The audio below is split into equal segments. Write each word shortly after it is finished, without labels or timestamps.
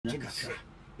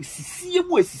Sisie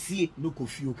mu asisie no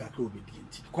kofio kakra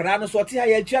obedient kwara no so te ha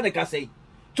ya twa ne kasai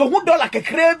to hu dollar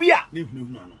kekra bia ne hu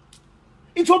no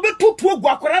nti obetutu ogu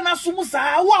akwara na so mu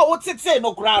saa wa wo tete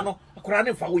no kwara no akwara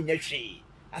ne fa wo nya hwe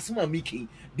asema making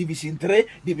division 3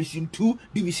 division 2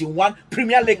 division 1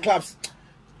 premier league clubs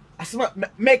asema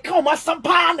me ka o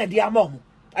masampa na dia ma ho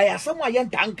aya asema ye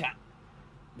ntanka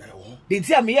they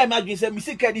say me imagine say me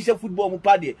sika di football mu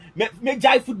pa de me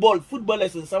jai football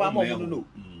lessons sama mo no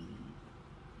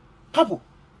couple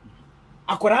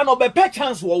akwara no be pe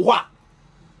chance wo ho a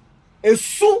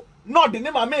esu no de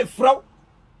ne ma me frau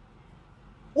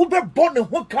ube born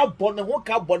ho ka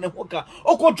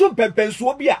okoju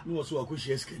pempensuo bia no so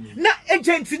akohia skani na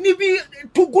agent ni bi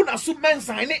tugu na so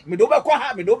mensan ne me do be kwa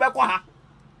ha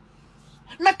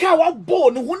na ka wa bo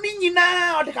ne ho ni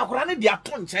nyina ode ka akwara ne dia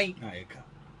to nchen ayeka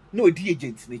no odi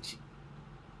agent ne chi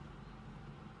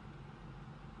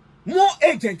mo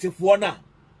agent fo na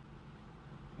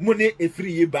Mune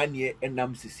Afiryie Barnie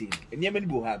enam sisi. Enyeme ni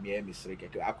bo ha me misre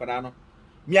keke akwara no.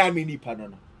 Me ami ni pa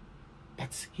no.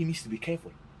 But he needs to be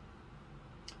careful.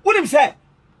 What him say?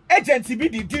 Agent be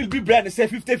the deal be brand say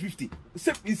 50-50.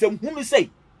 Say is who me say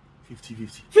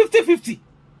 50-50. 50-50.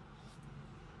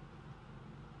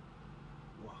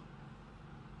 Wow.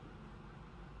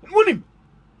 What him?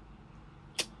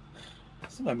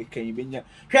 Some me can you benya.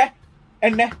 Hwe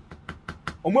enne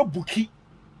omo buki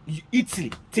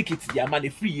Italy tickets the man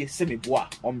Afiryie semi boa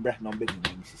ombra number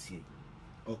ni sisi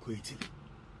oko Italy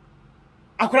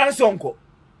akwara se onko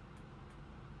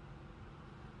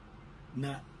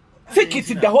na tickets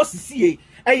the host sisi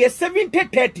e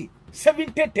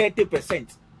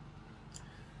 70-30%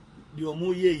 the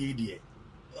omo ye de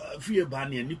Afiryie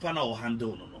Barnie nipa na o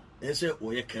handle no e say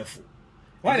o ye careful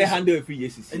why they handle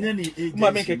Afiryie sisi any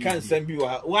ma make can send be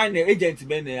why the agent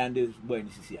men handle boy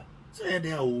sisi so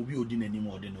there will be Udinese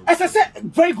more than as I said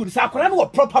very good sir akwara no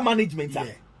proper management yeah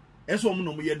eso mo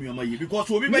no mo ye nuama ye because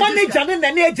we be manager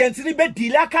and agent ni be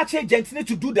deal catch agent need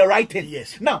to do the right thing.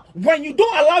 Yes. Now when you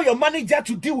don't allow your manager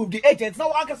to deal with the agent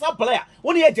now one can player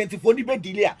when the agent for ni be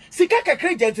deal sika ka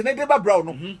agent na be ba brown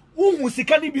no hu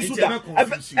sika ni bi so da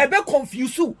e be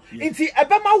confuse you nti e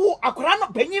be ma wo akwara no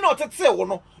panyin na otete wo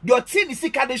no de oti ni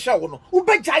sika de hwe wo no wo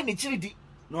be jai ni chiri di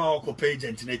no ko pay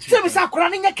agent na chiri say me say akwara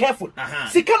no nya careful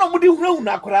sika no mo de huru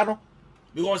na akwara no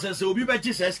because say obi be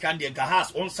Jesus can the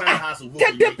house on sign house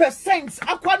 30%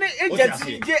 akwane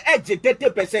agent je edge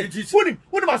 30% woni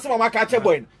masema maka che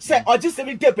boy say oje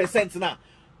 70% na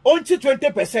onchi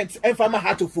 20% enfama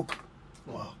ha to fuck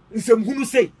wow nsem hunu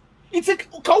say iti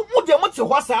ka wo de mo te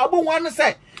ho sa abo wan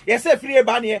say yes Afiryie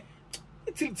Barnie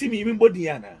ti mi body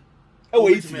yana e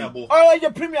we iti oh ye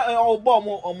premier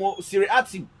omo Serie A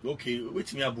team okay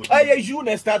which me abo ye you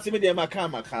na start me de maka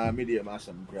me de ma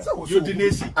some gra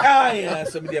Udinese yeah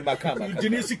some de maka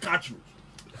Udinese catch you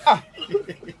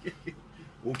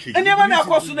okay and never na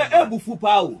akoso na ebufu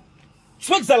pa o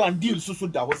Switzerland deal so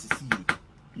da ho sisi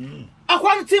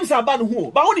akwan teams aba no ho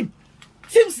ba woni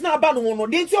teams na aba no ho no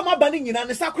de nti o ma ba ni nyina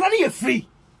ne sakura na ye free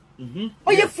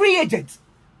o ye free agent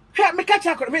hwa me catch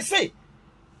akora me say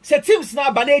teams na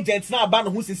aba na agents na aba no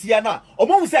ho sisi ya na o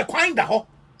mo say kwan da ho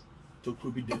to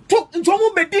be there to nto mo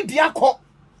be di akọ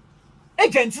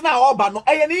agents na oba no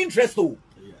eye ni interest o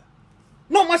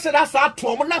no mo say that sa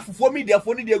tom na fofo media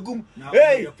fo ni de gum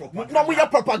hey no mo ya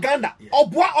propaganda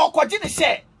oboa okoje ni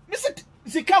share me say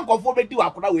sika nkofo be di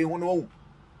akora we hu no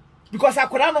because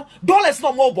akora no dollars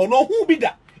no mo bo no hu bi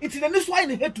da it is the next one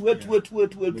head to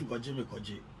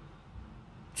koje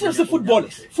it's football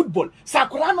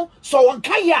sakora no so won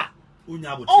kaya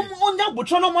onya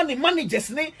botro no money managers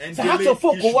ni so how to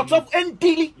focus what of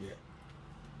daily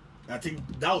I think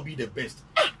that would be the best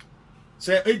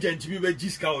say agent we be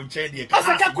jiska on chain there as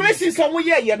a calculation some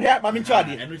year here ma me charge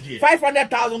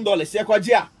 $500,000 ye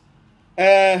kwaje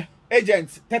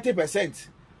agent 30%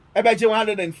 ebeje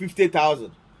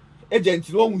 150,000 agent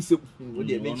no hu se we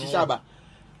dey make shaba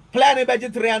plan ebeje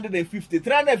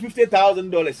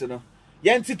 $350,000 no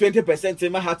yanti 20%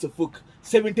 ma had to fuck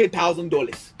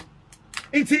 $70,000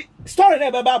 inti story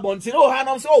na baba bonti no ha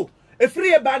no so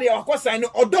Afiryie Barnie akosa no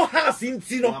odo house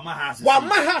inti no wa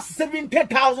ma house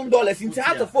 $70,000 inti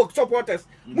had to fuck supporters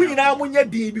munyina munya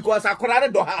di because akora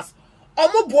do house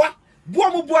omoboa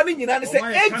boa ni nyina ne say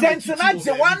agent na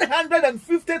je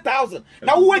 150,000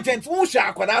 na wo agent wo sha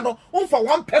akora no umfa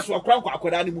 1 peso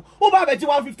akora ni mu wo ba beji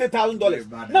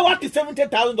 $150,000 na what is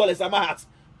 $70,000 ama house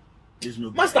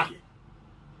master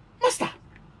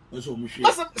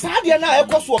sa dia na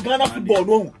ekoso Ghana football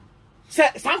no say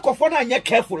sankofo na anya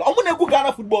careful omo na gu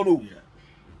Ghana football no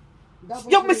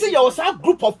You me say you was a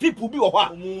group of people be or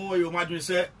what? You imagine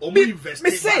say invest.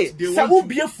 Me say some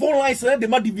be a phone lines and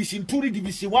the division 2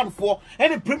 division 1 4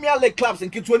 any Premier League clubs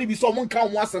and Kitwani be someone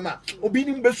can once a na obi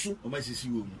ni besu o ma sisi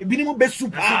wo ebi ni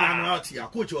besu pa na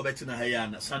coach o betina ha ya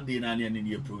na Sunday na ne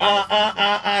ne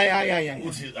program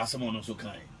uti asemo no so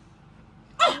kan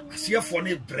see for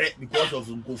ne bre because of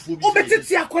nkofu bi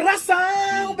obetiti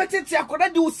akorasa obetiti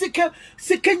akorada de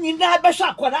usike nyina be hwa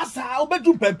akorasa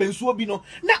obedu pempensuo bi no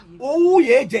na wo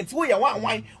ye agent wo ye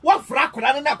wan wa fra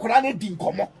akorada na akorada na di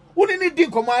nkomo wo ni di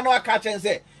nkomo anu aka chen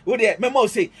se wo de mema o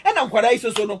say e na akorada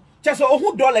isoso no che so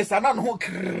ohu dollars ana no ho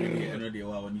no de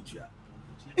wa woni tua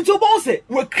into bon say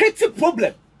we create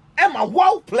problem e ma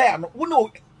wow player no wo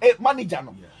no manager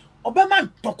no obema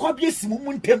tokwa bi esimu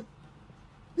mu ntem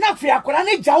na fi akwara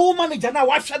ne jawo manager na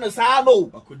wa hwe no saa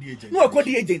no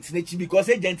akodi agent na chi because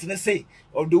agent na say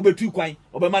of the obetu kwan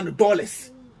obema no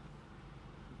dollars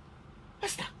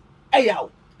master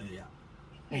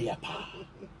eya pa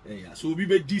so we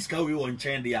be discount we on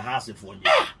chain their house for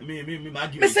you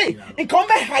me say in come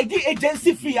hide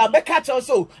agency fee a catch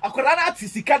also akwara na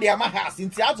tisika de ama house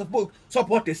into out of book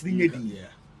supporters ni nyedi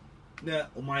na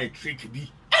o my trick bi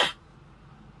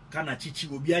kana chichi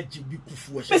obi agi bi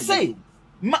kufu o say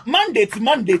mandate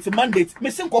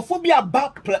me say nkofobia ba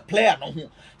player no ho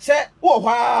say wo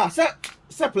hwa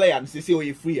say player no say o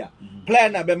ye free a player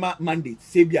na be mandate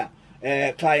say bia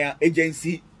client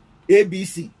agency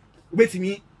ABC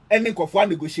wetimi any nkofo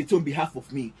negotiate on behalf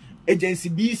of me agency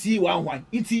BC11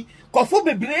 iti nkofo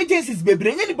bebre agencies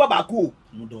bebre nyani baba ko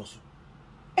mo doso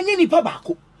enye pa ba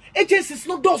ko agencies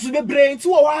no doso bebre nti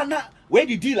wo wa na we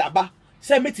di deal aba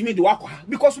say metimi de wakwa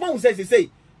because man say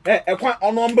ekwan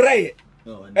onombre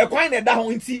ekwan na da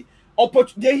ho nti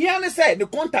the here ne say the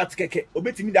contact keke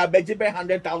obetimi da beje be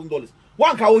 $100,000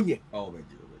 wan ka onye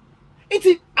beje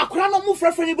iti akura no mu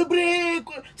frefre ni bebre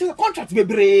say contract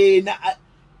bebre na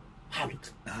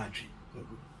habit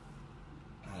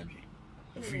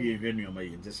Afiryie hwenu ama ye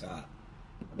ntesa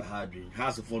ba hadwin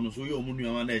has for no so ye omu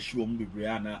nuama na ehwe omu bebre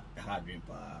ana hadwin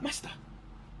pa master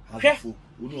hasfo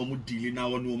unu omu deal na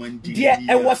wonu omu deal dia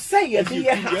e was say ye be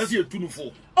yes ye tunu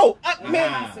fo me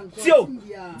tio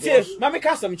na me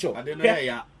ka sam cho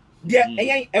ya dia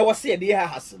eyan e was say ye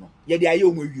has no ye dia ye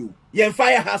omu wi o ye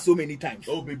fire has so many times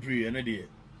bebre ene de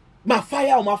ma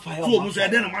fire o ma fire so omu so e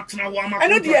de na matena wo ama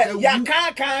ene dia ya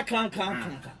kan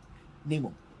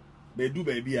nemo bedu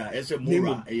baby a ese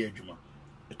mora eye adwuma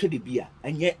to de bia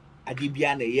enye ade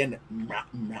bia na ye mra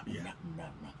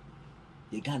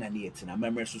ye Ghana na yet na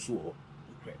memory so ho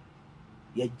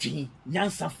ye gin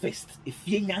nyansa first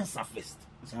efie nyansa first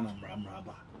sana mra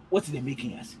ba what they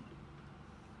making us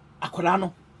akora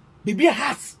no bibia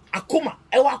has akoma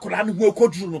ewa akora no ho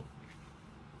ekoduru no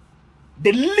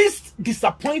the least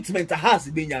disappointment has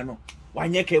benya no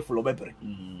wanye careful obebere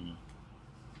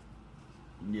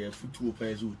yeah futu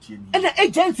pairs utie ni and the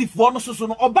agency for no so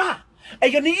no oba e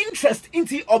your interest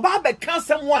into oba be kan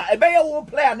samwa e be ye wo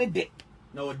player ne de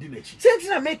na odi na chi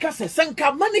sentina make us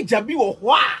senka manager bi wo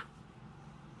ho a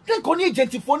then ko ni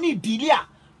agency for ni deal a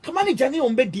ka manager ni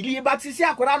on be deal but sisi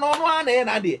akora no no na ye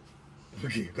na de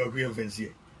okay go go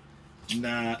fancy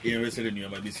na e resere ni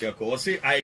ma bi si akọ o say